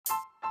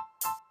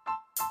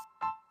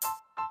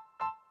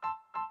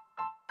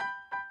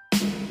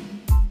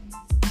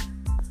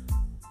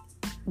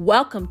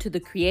Welcome to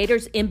the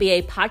Creators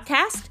MBA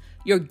podcast,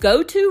 your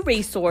go-to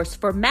resource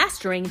for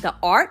mastering the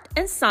art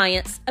and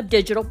science of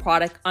digital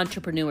product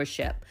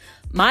entrepreneurship.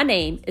 My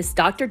name is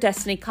Dr.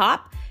 Destiny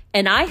Kopp,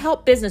 and I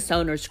help business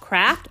owners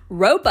craft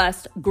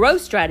robust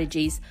growth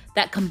strategies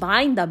that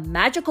combine the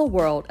magical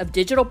world of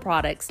digital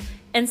products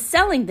and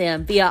selling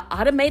them via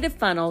automated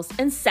funnels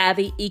and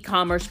savvy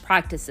e-commerce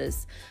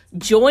practices.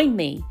 Join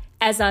me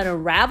as I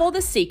unravel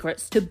the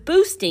secrets to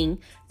boosting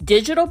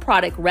digital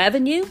product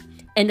revenue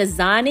and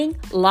designing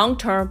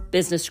long-term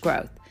business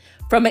growth.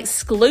 From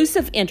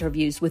exclusive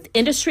interviews with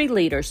industry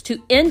leaders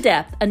to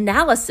in-depth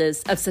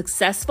analysis of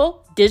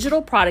successful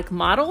digital product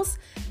models,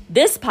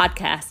 this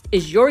podcast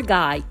is your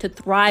guide to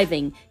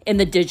thriving in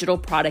the digital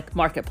product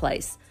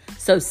marketplace.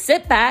 So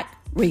sit back,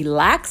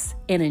 relax,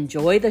 and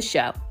enjoy the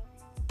show.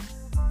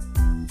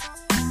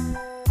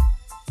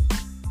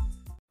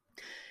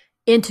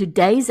 In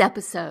today's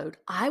episode,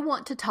 I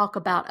want to talk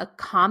about a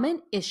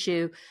common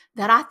issue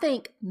that I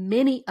think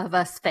many of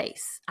us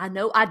face. I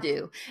know I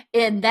do.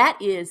 And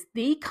that is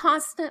the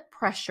constant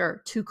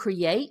pressure to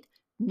create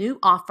new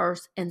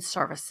offers and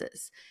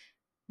services.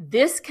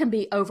 This can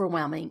be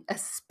overwhelming,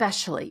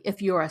 especially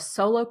if you're a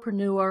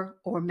solopreneur,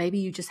 or maybe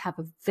you just have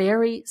a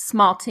very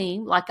small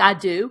team like I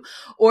do,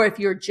 or if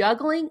you're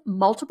juggling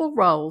multiple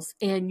roles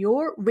and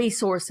your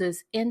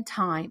resources and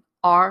time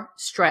are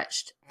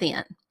stretched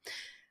thin.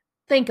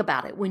 Think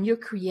about it. When you're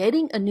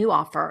creating a new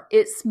offer,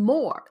 it's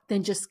more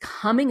than just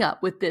coming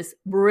up with this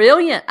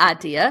brilliant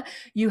idea.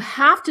 You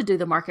have to do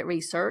the market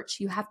research.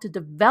 You have to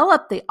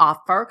develop the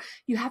offer.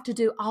 You have to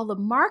do all the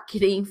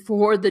marketing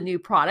for the new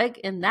product.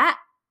 And that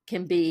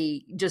can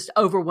be just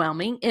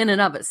overwhelming in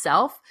and of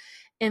itself.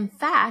 In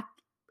fact,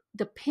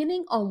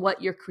 depending on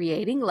what you're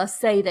creating, let's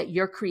say that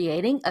you're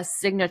creating a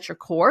signature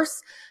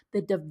course,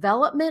 the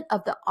development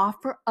of the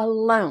offer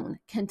alone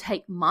can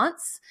take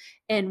months.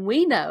 And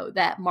we know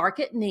that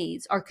market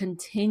needs are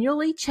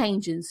continually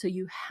changing. So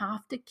you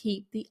have to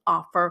keep the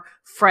offer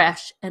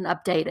fresh and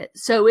updated.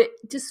 So it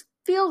just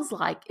feels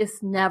like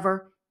it's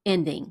never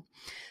ending.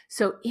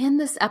 So in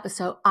this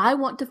episode, I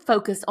want to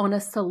focus on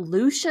a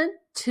solution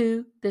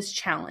to this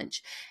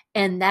challenge,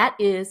 and that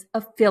is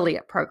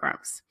affiliate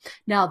programs.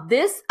 Now,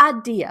 this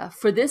idea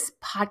for this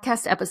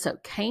podcast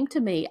episode came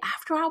to me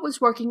after I was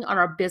working on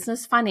our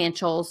business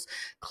financials,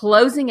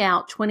 closing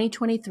out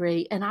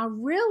 2023, and I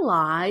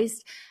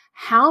realized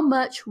how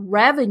much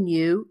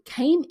revenue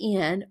came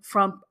in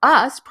from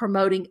us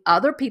promoting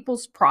other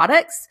people's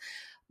products,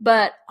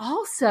 but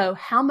also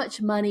how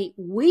much money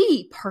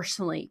we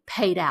personally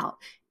paid out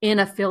in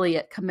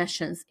affiliate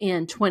commissions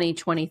in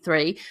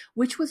 2023,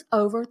 which was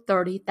over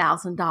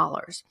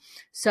 $30,000.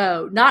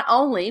 So not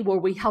only were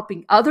we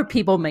helping other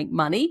people make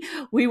money,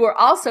 we were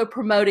also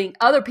promoting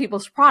other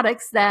people's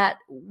products that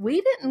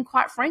we didn't,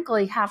 quite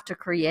frankly, have to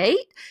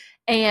create.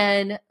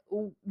 And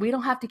we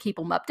don't have to keep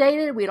them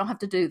updated. We don't have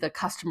to do the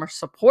customer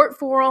support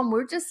for them.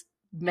 We're just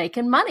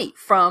making money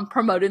from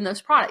promoting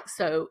those products.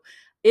 So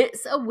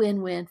it's a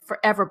win-win for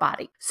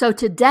everybody. So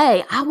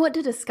today I want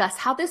to discuss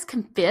how this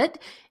can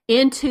fit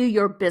into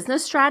your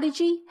business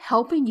strategy,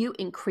 helping you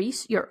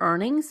increase your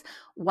earnings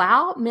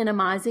while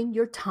minimizing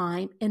your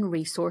time and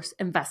resource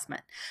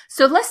investment.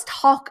 So let's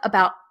talk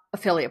about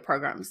affiliate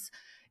programs.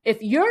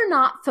 If you're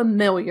not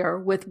familiar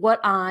with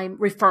what I'm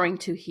referring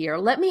to here,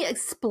 let me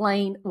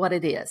explain what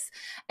it is.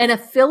 An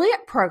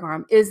affiliate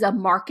program is a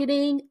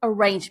marketing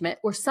arrangement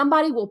where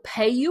somebody will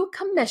pay you a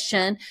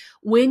commission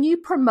when you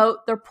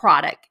promote their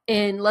product.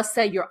 And let's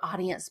say your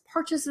audience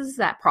purchases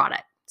that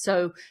product.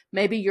 So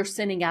maybe you're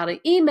sending out an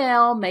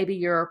email, maybe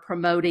you're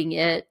promoting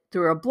it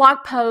through a blog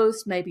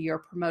post, maybe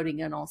you're promoting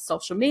it on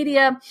social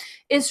media.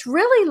 It's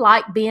really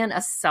like being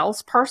a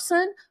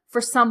salesperson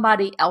for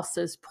somebody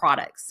else's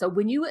products. So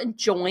when you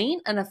join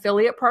an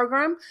affiliate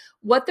program,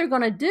 what they're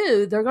going to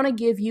do, they're going to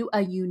give you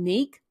a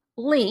unique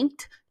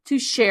link to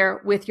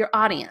share with your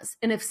audience.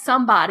 And if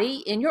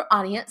somebody in your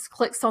audience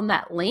clicks on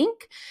that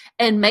link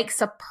and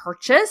makes a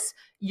purchase,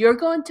 you're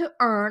going to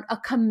earn a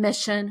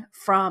commission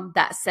from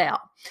that sale.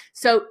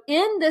 So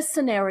in this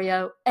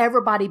scenario,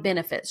 everybody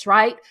benefits,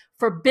 right?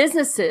 For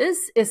businesses,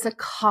 it's a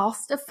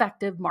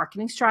cost-effective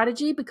marketing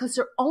strategy because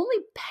they're only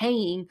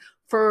paying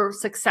for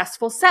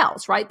successful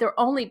sales, right? They're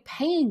only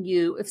paying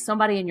you if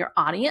somebody in your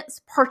audience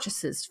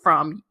purchases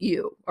from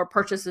you or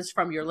purchases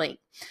from your link.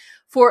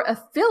 For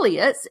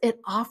affiliates, it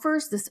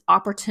offers this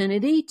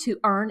opportunity to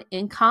earn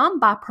income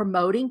by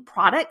promoting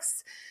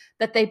products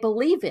that they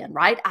believe in,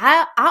 right?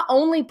 I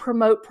only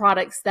promote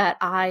products that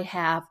I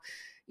have,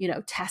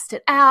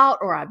 tested out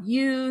or I've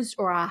used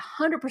or I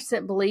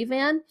 100% believe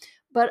in,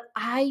 but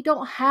I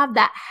don't have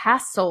that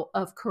hassle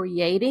of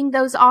creating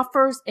those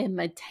offers and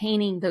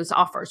maintaining those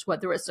offers,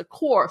 whether it's a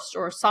course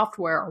or a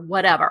software or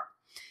whatever.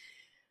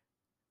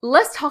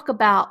 Let's talk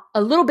about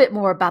a little bit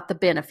more about the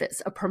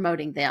benefits of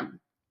promoting them.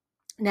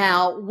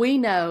 Now, we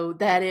know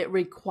that it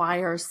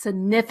requires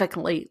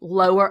significantly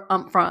lower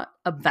upfront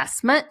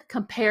investment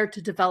compared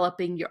to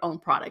developing your own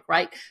product,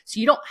 right?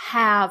 So you don't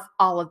have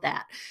all of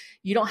that.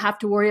 You don't have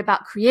to worry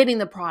about creating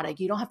the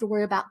product. You don't have to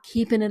worry about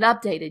keeping it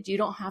updated. You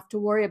don't have to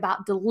worry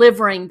about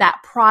delivering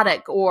that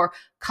product or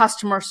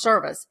customer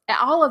service.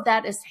 All of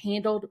that is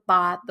handled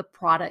by the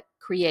product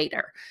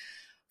creator.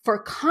 For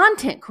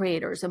content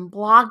creators and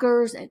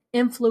bloggers and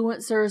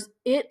influencers,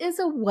 it is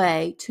a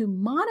way to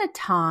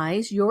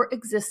monetize your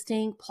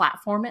existing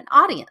platform and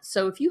audience.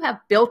 So if you have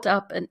built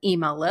up an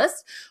email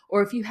list,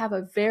 or if you have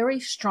a very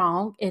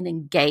strong and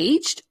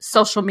engaged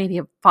social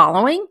media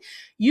following,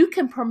 you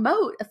can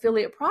promote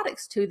affiliate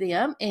products to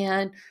them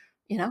and,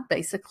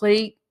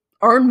 basically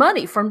earn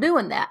money from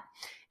doing that.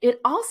 It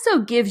also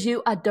gives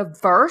you a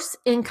diverse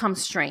income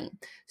stream.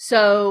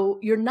 So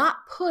you're not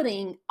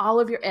putting all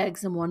of your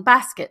eggs in one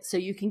basket. So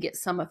you can get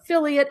some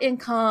affiliate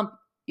income.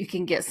 You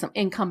can get some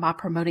income by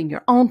promoting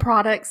your own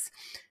products.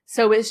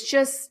 So it's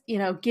just,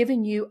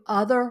 giving you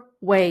other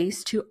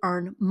ways to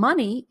earn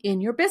money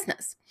in your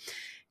business.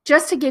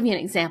 Just to give you an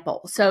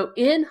example, so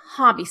in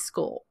Hobby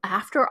School,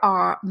 after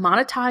our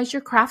Monetize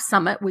Your Craft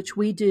Summit, which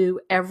we do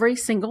every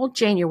single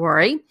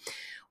January,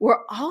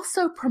 we're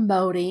also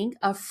promoting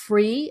a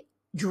free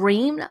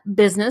Dream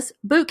Business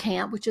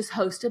Bootcamp, which is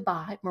hosted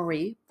by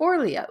Marie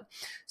Forleo.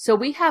 So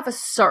we have a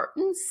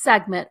certain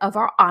segment of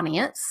our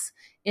audience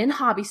in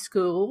Hobby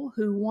School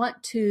who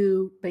want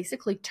to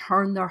basically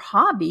turn their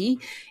hobby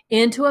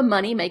into a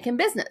money-making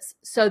business.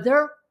 So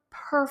they're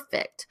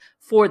perfect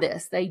for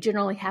this. They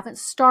generally haven't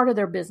started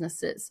their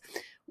businesses.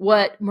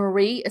 What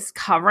Marie is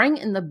covering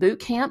in the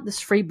boot camp, this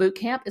free boot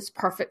camp, is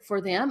perfect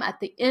for them. At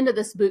the end of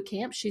this boot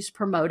camp, she's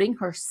promoting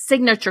her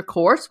signature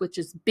course, which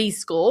is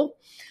B-School.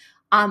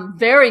 I'm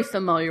very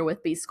familiar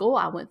with B-School.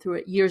 I went through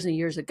it years and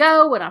years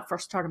ago when I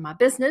first started my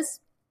business.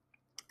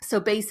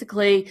 So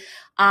basically,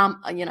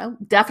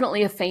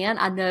 definitely a fan.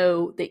 I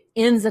know the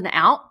ins and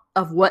outs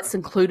of what's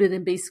included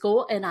in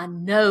B-School, and I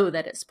know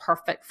that it's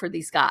perfect for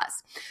these guys.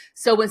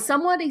 So when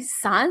somebody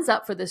signs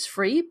up for this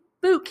free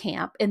boot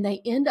camp and they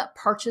end up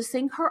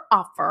purchasing her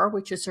offer,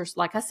 which is her,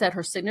 like I said,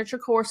 her signature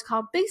course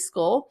called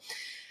B-School,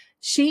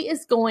 she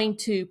is going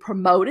to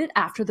promote it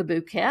after the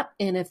boot camp.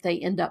 And if they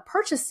end up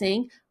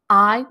purchasing,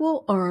 I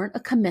will earn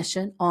a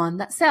commission on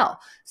that sale.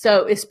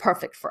 So it's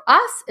perfect for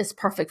us. It's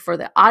perfect for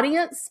the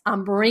audience.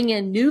 I'm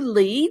bringing new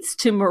leads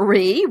to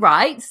Marie,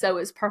 right? So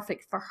it's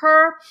perfect for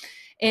her.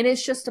 And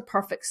it's just a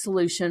perfect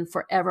solution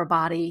for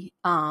everybody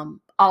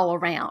all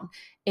around.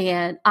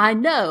 And I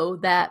know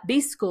that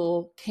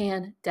B-School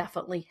can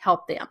definitely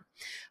help them.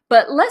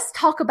 But let's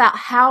talk about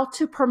how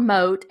to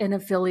promote an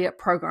affiliate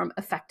program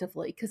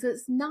effectively, because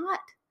it's not,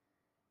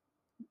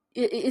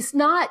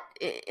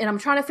 and I'm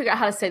trying to figure out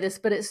how to say this,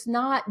 but it's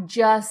not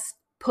just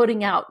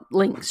putting out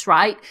links,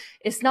 right?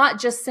 It's not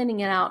just sending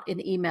it out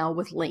in email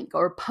with link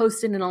or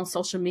posting it on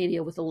social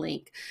media with a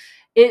link.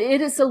 It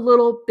is a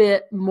little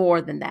bit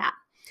more than that.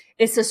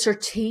 It's a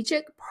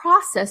strategic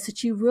process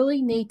that you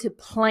really need to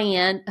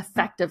plan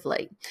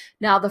effectively.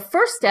 Now, the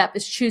first step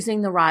is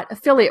choosing the right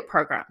affiliate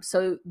program.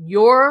 So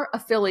your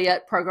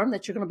affiliate program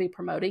that you're going to be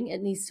promoting,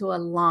 it needs to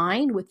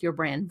align with your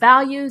brand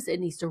values.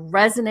 It needs to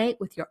resonate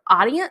with your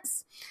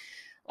audience.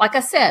 Like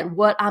I said,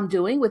 what I'm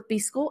doing with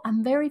B-School,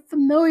 I'm very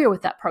familiar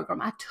with that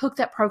program. I took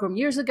that program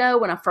years ago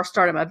when I first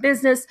started my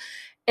business.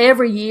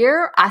 Every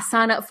year I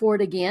sign up for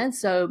it again.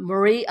 So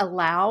Marie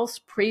allows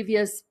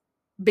previous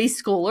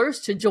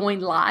B-Schoolers to join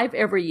live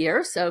every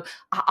year. So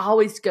I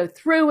always go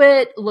through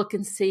it, look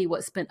and see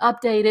what's been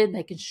updated,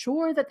 making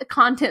sure that the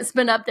content's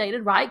been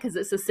updated, right? Because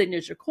it's a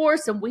signature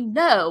course and we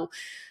know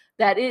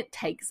that it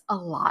takes a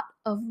lot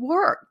of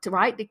work,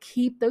 right, to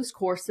keep those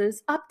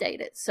courses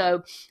updated.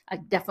 So I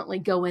definitely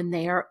go in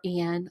there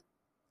and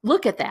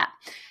look at that.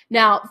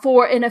 Now,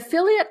 for an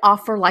affiliate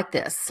offer like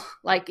this,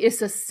 like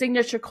it's a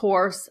signature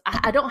course,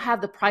 I don't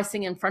have the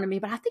pricing in front of me,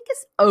 but I think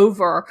it's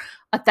over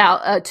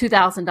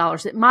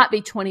 $2,000. It might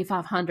be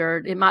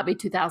 $2,500. It might be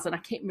 $2,000. I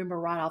can't remember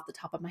right off the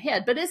top of my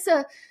head, but it's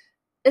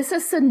a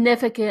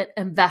significant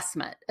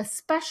investment,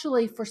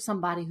 especially for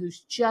somebody who's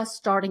just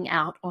starting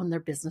out on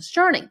their business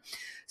journey.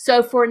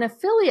 So for an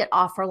affiliate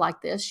offer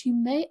like this, you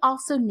may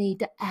also need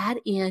to add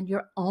in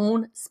your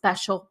own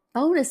special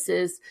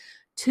bonuses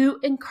to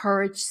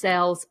encourage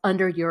sales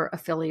under your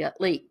affiliate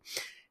link.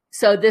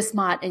 So this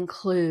might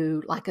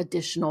include like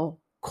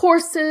additional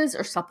courses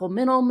or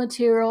supplemental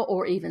material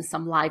or even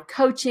some live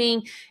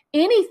coaching,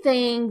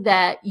 anything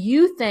that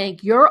you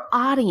think your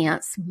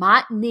audience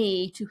might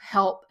need to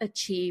help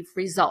achieve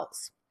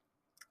results.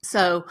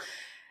 So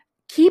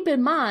keep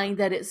in mind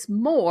that it's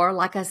more,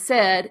 like I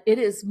said, it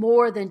is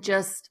more than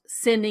just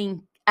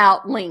sending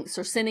out links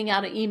or sending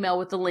out an email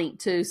with a link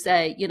to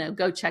say,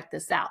 go check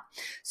this out.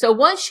 So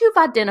once you've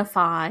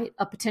identified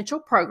a potential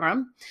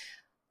program,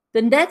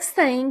 the next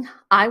thing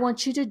I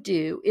want you to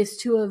do is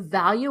to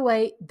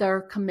evaluate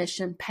their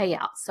commission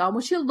payouts. So I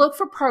want you to look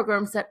for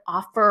programs that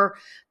offer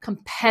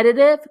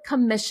competitive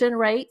commission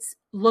rates,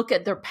 look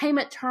at their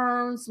payment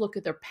terms, look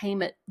at their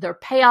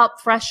payout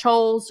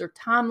thresholds or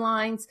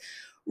timelines.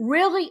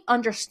 really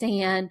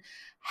understand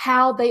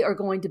how they are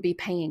going to be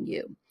paying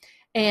you.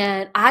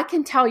 And I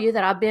can tell you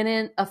that I've been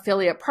in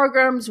affiliate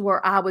programs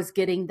where I was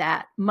getting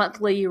that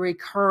monthly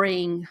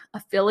recurring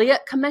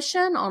affiliate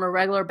commission on a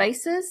regular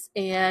basis.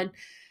 And,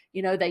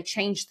 they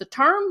changed the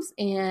terms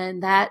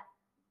and that,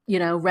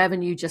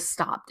 revenue just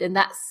stopped. And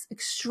that's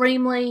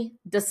extremely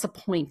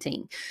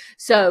disappointing.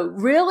 So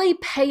really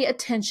pay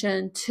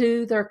attention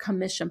to their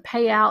commission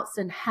payouts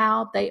and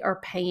how they are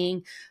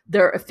paying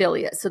their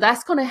affiliates. So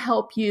that's going to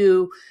help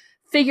you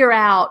figure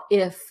out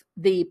if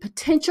the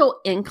potential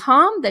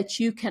income that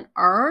you can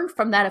earn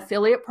from that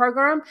affiliate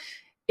program,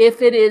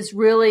 if it is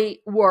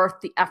really worth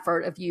the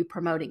effort of you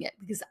promoting it.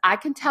 Because I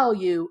can tell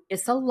you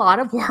it's a lot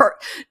of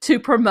work to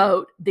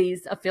promote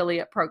these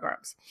affiliate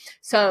programs.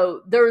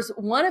 So there's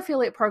one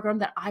affiliate program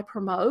that I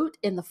promote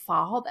in the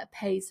fall that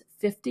pays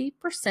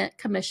 50%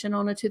 commission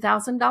on a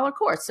 $2,000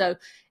 course. So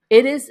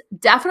it is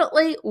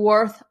definitely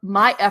worth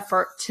my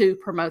effort to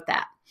promote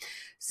that.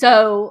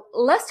 So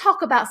let's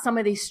talk about some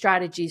of these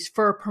strategies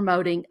for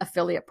promoting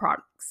affiliate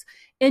products.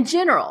 In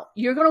general,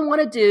 you're going to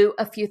want to do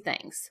a few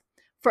things.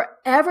 For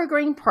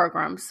evergreen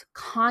programs,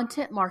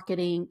 content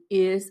marketing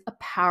is a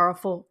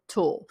powerful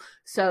tool.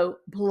 So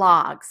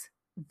blogs,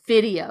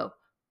 video,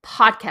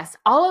 podcasts,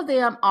 all of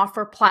them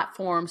offer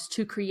platforms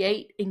to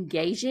create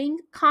engaging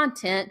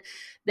content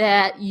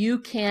that you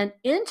can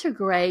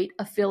integrate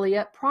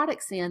affiliate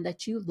products in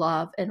that you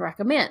love and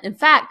recommend. In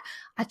fact,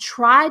 I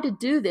try to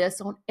do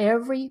this on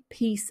every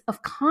piece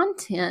of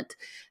content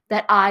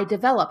that I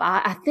develop.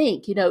 I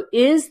think,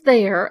 is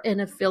there an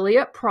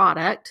affiliate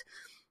product,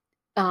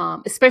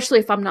 especially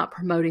if I'm not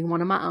promoting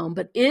one of my own,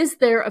 but is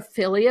there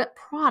affiliate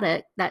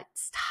product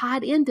that's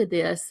tied into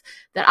this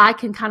that I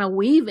can kind of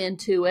weave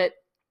into it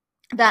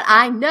that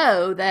I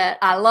know that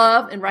I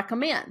love and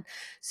recommend?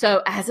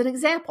 So as an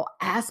example,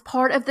 as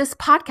part of this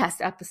podcast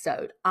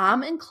episode,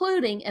 I'm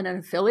including an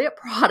affiliate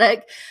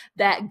product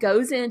that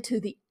goes into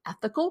the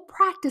ethical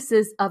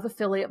practices of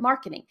affiliate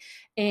marketing.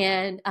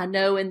 And I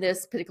know in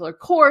this particular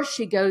course,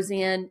 she goes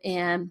in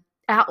and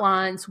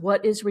outlines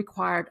what is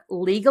required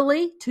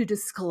legally to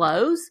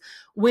disclose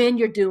when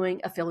you're doing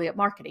affiliate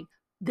marketing.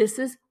 This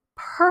is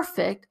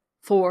perfect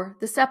for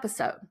this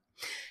episode.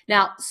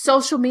 Now,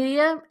 social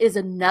media is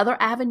another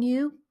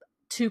avenue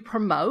to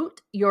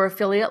promote your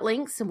affiliate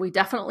links, and we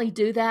definitely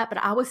do that. But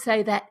I would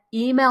say that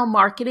email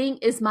marketing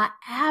is my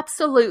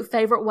absolute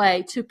favorite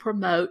way to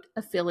promote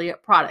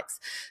affiliate products.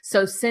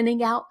 So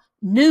sending out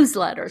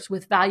newsletters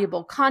with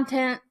valuable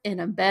content and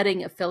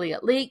embedding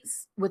affiliate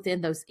links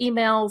within those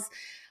emails.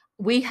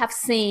 We have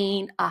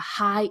seen a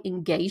high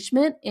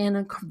engagement and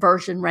a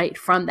conversion rate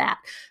from that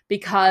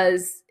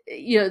because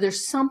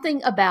there's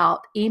something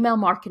about email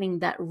marketing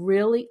that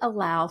really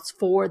allows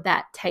for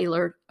that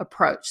tailored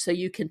approach. So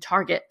you can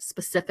target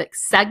specific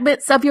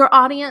segments of your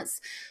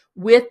audience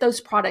with those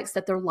products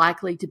that they're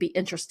likely to be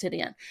interested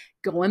in.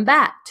 Going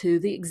back to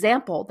the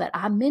example that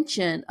I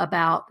mentioned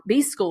about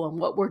B-School and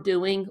what we're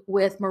doing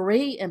with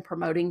Marie and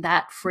promoting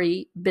that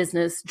free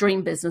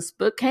Dream Business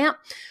Bootcamp,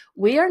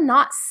 we are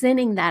not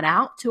sending that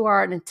out to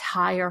our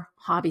entire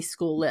hobby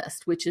school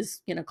list, which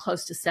is,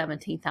 close to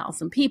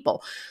 17,000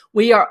 people.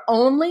 We are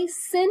only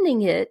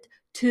sending it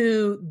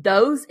to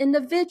those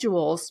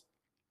individuals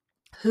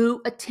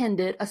who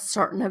attended a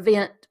certain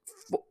event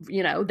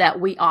that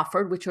we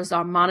offered, which was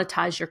our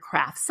Monetize Your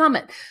Craft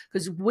Summit,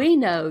 because we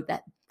know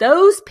that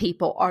those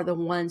people are the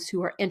ones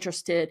who are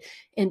interested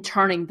in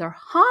turning their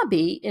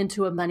hobby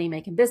into a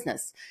money-making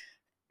business.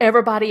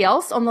 Everybody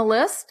else on the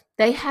list,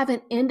 they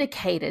haven't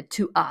indicated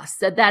to us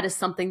that that is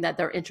something that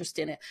they're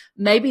interested in.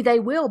 Maybe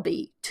they will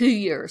be 2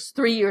 years,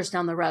 3 years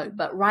down the road,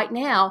 but right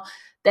now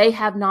they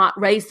have not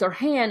raised their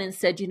hand and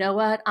said, you know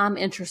what, I'm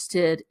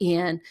interested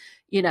in,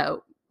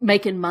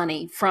 making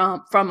money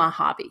from my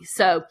hobby.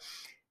 So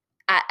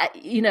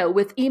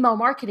with email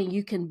marketing,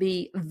 you can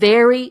be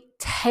very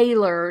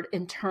tailored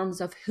in terms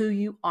of who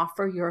you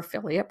offer your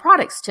affiliate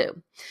products to.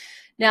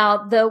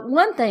 Now, the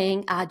one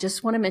thing I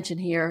just want to mention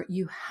here,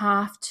 you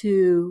have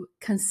to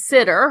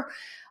consider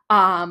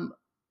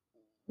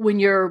when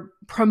you're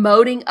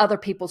promoting other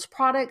people's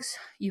products,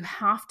 you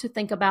have to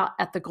think about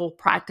ethical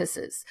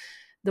practices.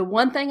 The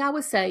one thing I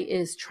would say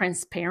is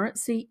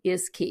transparency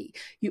is key.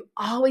 You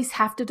always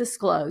have to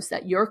disclose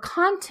that your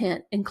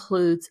content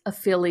includes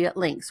affiliate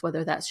links,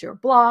 whether that's your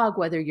blog,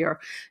 whether you're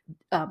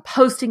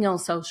posting on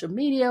social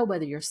media,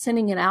 whether you're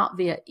sending it out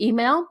via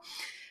email.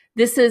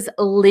 This is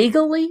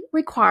legally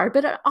required,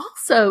 but it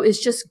also is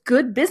just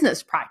good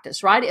business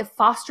practice, right? It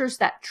fosters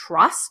that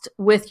trust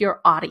with your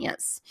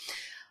audience.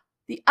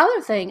 The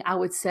other thing I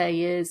would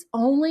say is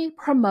only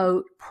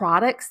promote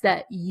products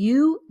that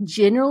you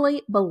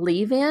genuinely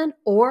believe in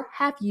or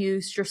have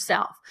used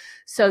yourself.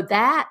 So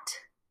that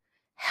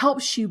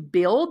helps you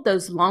build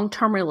those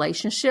long-term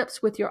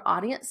relationships with your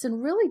audience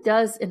and really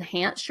does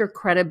enhance your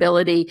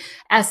credibility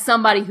as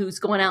somebody who's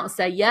going out and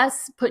say,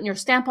 yes, putting your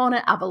stamp on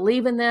it. I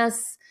believe in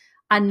this.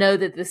 I know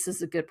that this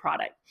is a good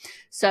product.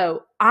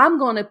 So I'm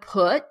going to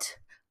put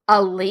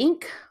a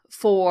link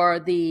for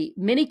the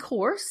mini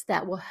course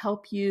that will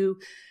help you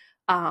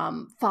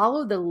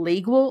follow the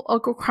legal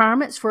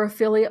requirements for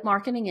affiliate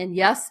marketing. And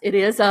yes, it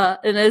is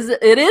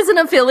an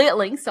affiliate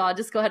link. So I'll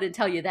just go ahead and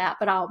tell you that,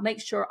 but I'll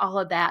make sure all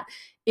of that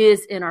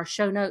is in our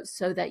show notes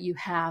so that you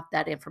have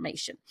that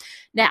information.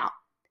 Now,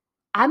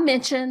 I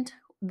mentioned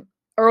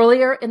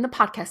earlier in the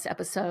podcast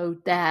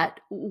episode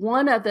that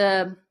one of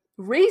the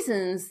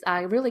reasons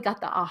I really got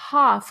the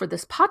aha for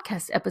this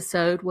podcast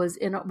episode was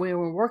we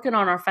were working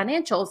on our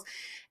financials,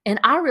 and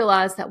I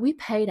realized that we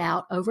paid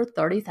out over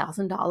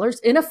 $30,000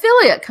 in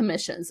affiliate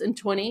commissions in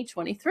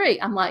 2023.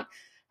 I'm like,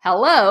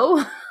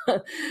 hello,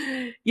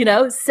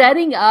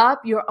 setting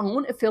up your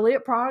own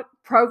affiliate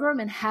program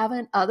and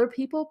having other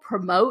people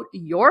promote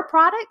your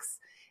products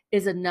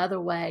is another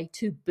way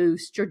to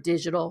boost your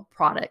digital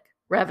product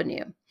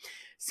revenue.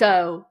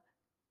 So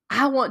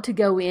I want to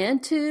go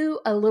into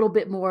a little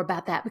bit more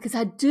about that because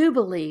I do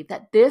believe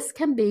that this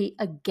can be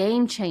a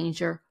game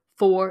changer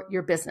for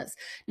your business.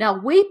 Now,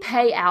 we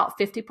pay out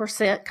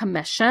 50%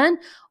 commission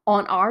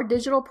on our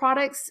digital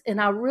products, and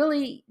I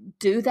really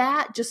do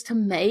that just to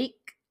make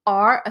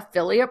our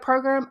affiliate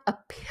program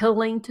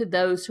appealing to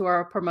those who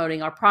are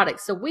promoting our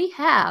products. So we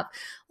have,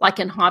 like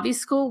in Hobby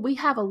School, we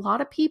have a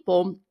lot of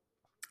people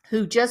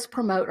who just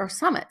promote our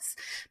summits.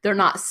 They're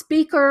not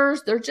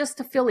speakers, they're just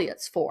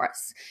affiliates for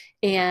us.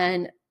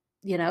 And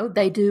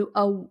they do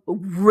a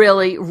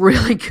really,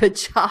 really good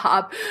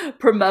job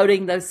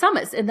promoting those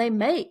summits, and they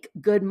make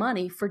good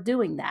money for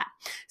doing that.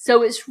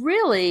 So it's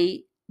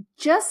really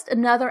just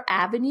another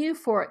avenue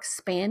for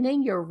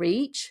expanding your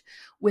reach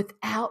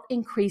without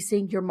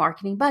increasing your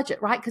marketing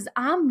budget, right? Because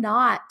I'm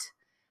not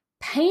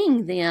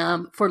paying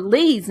them for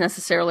leads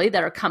necessarily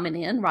that are coming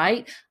in,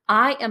 right?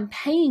 I am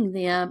paying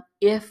them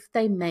if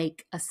they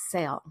make a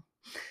sale.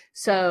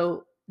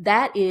 So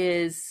that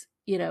is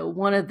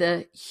one of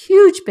the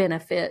huge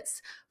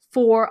benefits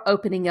for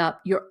opening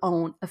up your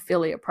own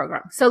affiliate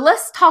program. So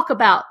let's talk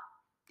about,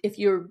 if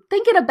you're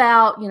thinking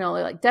about,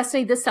 like,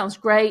 Destiny, this sounds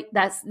great.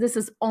 This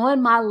is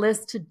on my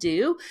list to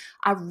do.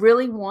 I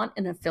really want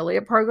an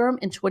affiliate program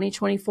in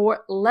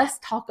 2024. Let's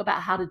talk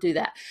about how to do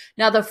that.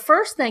 Now, the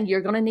first thing you're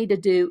going to need to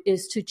do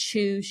is to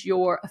choose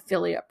your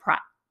affiliate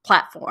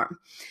platform.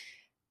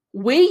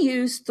 We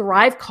use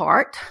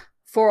Thrivecart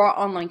for our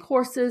online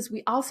courses.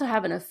 We also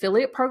have an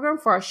affiliate program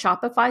for our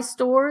Shopify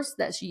stores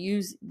that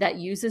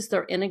uses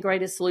their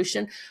integrated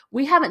solution.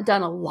 We haven't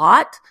done a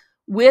lot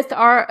with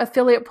our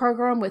affiliate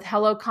program with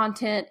Hello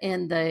Content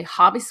and the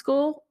Hobby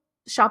School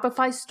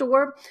Shopify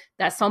store.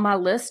 That's on my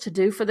list to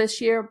do for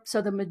this year.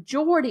 So the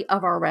majority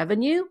of our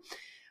revenue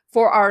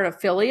for our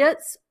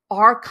affiliates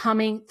are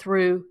coming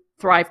through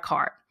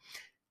Thrivecart.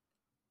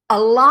 A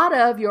lot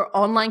of your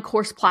online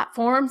course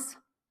platforms,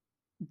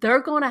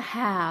 they're going to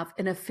have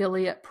an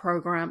affiliate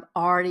program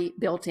already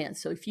built in.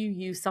 So if you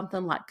use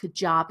something like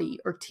Kajabi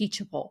or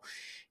Teachable,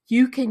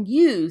 you can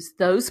use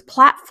those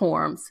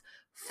platforms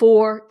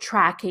for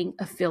tracking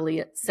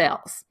affiliate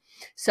sales.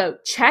 So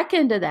check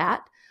into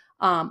that.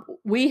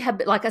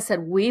 Like I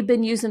said, we've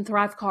been using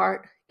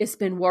Thrivecart. It's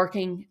been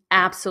working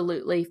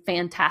absolutely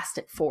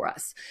fantastic for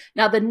us.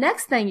 Now, the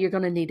next thing you're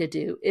going to need to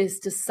do is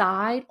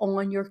decide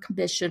on your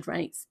commission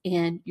rates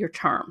and your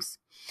terms.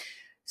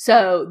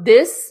 So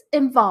this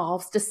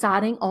involves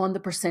deciding on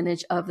the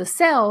percentage of the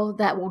sale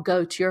that will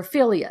go to your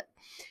affiliate.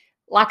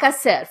 Like I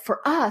said, for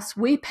us,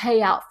 we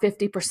pay out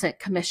 50%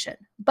 commission,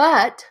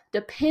 but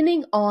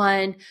depending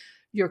on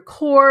your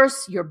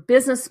course, your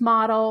business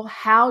model,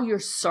 how you're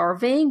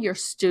serving your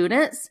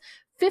students,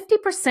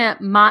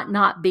 50% might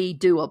not be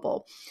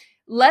doable.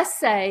 Let's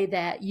say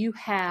that you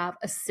have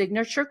a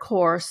signature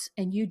course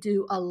and you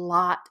do a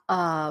lot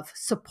of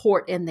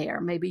support in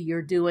there. Maybe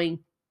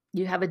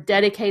you have a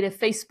dedicated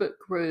Facebook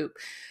group.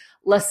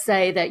 Let's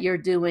say that you're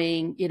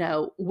doing,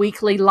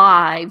 weekly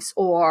lives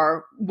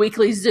or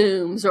weekly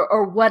Zooms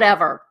or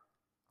whatever.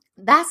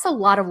 That's a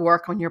lot of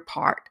work on your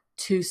part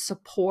to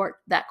support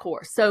that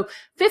course. So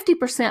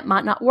 50%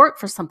 might not work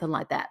for something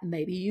like that.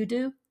 Maybe you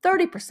do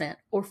 30%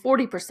 or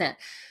 40%.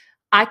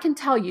 I can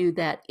tell you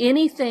that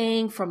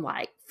anything from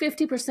like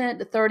 50%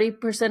 to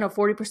 30%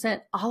 or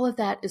 40%, all of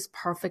that is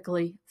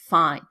perfectly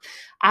fine.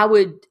 I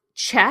would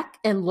check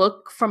and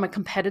look from a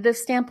competitive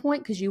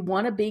standpoint because you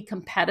want to be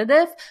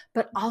competitive,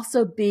 but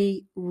also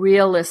be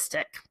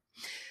realistic.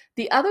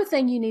 The other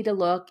thing you need to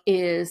look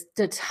is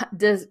to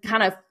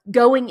kind of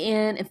going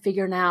in and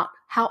figuring out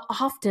how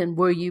often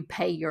will you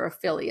pay your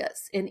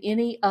affiliates and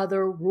any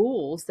other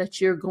rules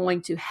that you're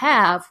going to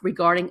have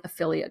regarding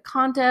affiliate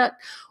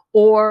conduct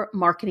or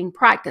marketing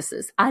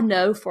practices. I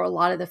know for a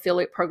lot of the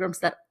affiliate programs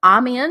that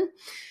I'm in,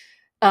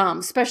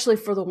 especially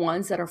for the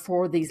ones that are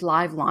for these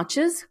live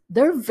launches,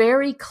 they're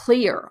very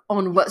clear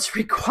on what's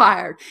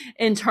required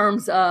in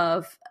terms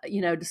of,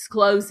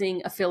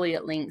 disclosing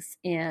affiliate links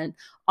and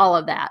all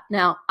of that.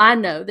 Now, I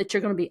know that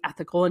you're going to be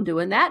ethical in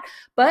doing that,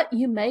 but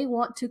you may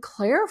want to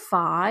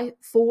clarify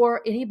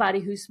for anybody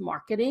who's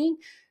marketing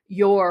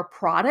your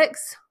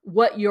products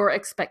what your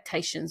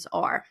expectations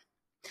are.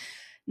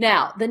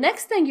 Now, the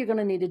next thing you're going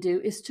to need to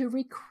do is to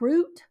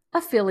recruit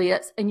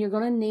affiliates, and you're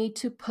going to need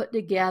to put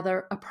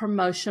together a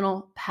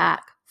promotional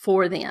pack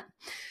for them.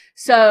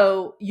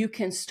 So you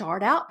can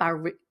start out by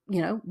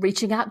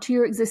reaching out to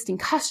your existing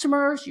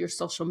customers, your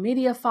social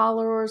media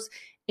followers,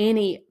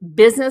 any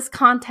business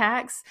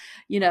contacts,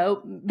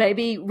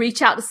 maybe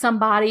reach out to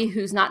somebody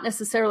who's not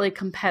necessarily a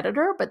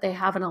competitor, but they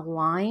have an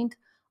aligned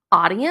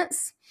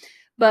audience.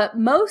 But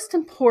most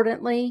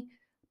importantly,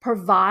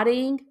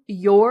 providing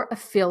your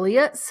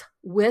affiliates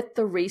with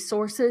the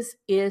resources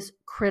is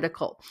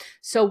critical.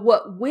 So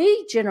what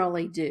we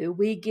generally do,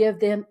 we give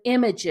them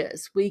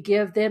images, we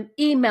give them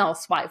email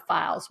swipe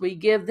files, we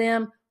give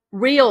them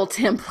reel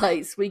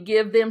templates, we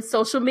give them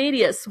social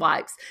media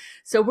swipes.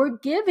 So we're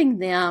giving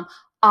them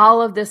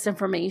all of this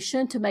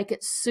information to make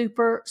it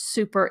super,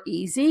 super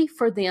easy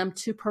for them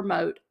to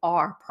promote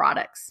our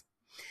products.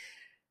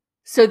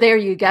 So there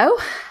you go.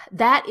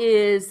 That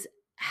is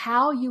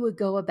how you would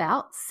go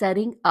about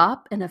setting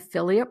up an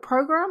affiliate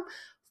program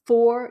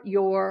for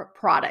your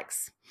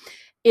products.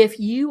 If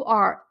you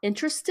are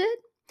interested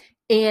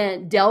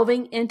in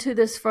delving into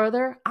this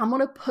further, I'm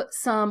going to put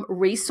some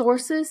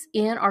resources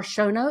in our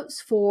show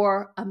notes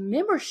for a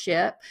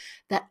membership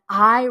that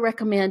I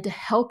recommend to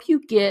help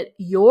you get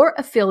your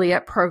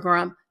affiliate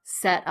program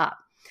set up.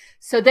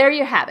 So there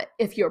you have it.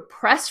 If you're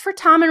pressed for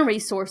time and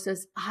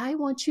resources, I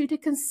want you to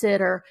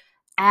consider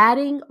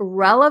adding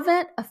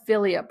relevant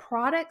affiliate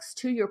products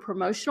to your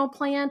promotional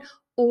plan,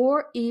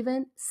 or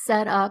even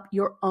set up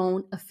your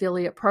own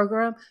affiliate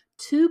program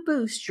to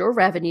boost your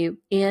revenue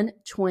in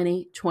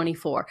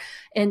 2024.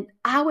 And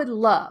I would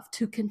love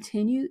to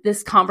continue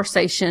this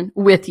conversation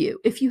with you.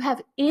 If you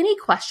have any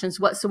questions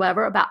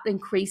whatsoever about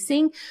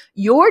increasing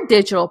your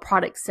digital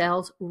product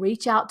sales,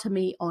 reach out to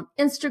me on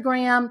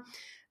Instagram.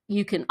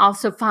 You can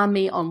also find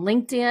me on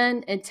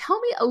LinkedIn and tell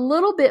me a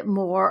little bit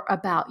more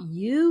about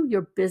you,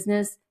 your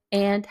business,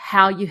 and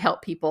how you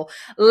help people.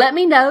 Let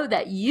me know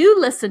that you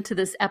listened to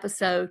this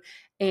episode,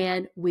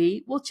 and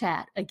we will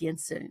chat again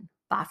soon.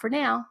 Bye for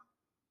now.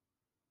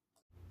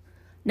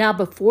 Now,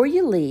 before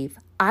you leave,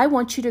 I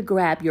want you to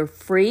grab your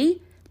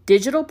free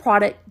digital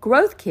product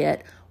growth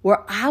kit,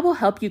 where I will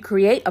help you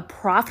create a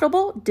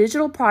profitable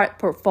digital product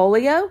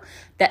portfolio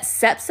that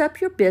sets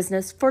up your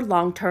business for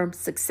long-term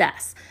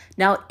success.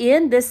 Now,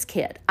 in this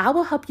kit, I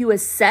will help you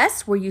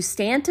assess where you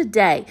stand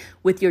today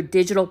with your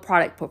digital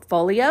product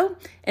portfolio,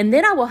 and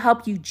then I will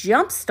help you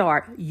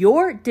jumpstart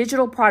your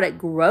digital product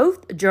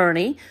growth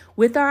journey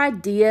with our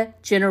idea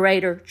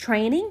generator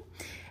training.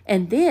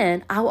 And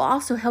then I will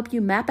also help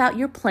you map out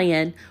your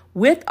plan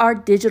with our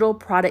digital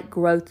product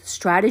growth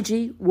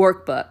strategy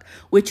workbook,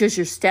 which is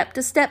your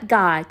step-to-step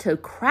guide to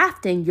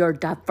crafting your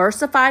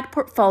diversified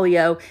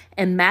portfolio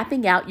and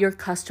mapping out your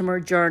customer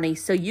journey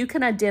so you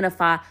can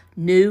identify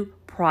new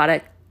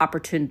product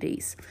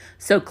opportunities.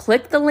 So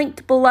click the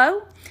link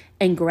below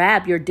and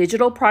grab your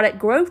digital product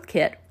growth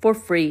kit for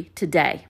free today.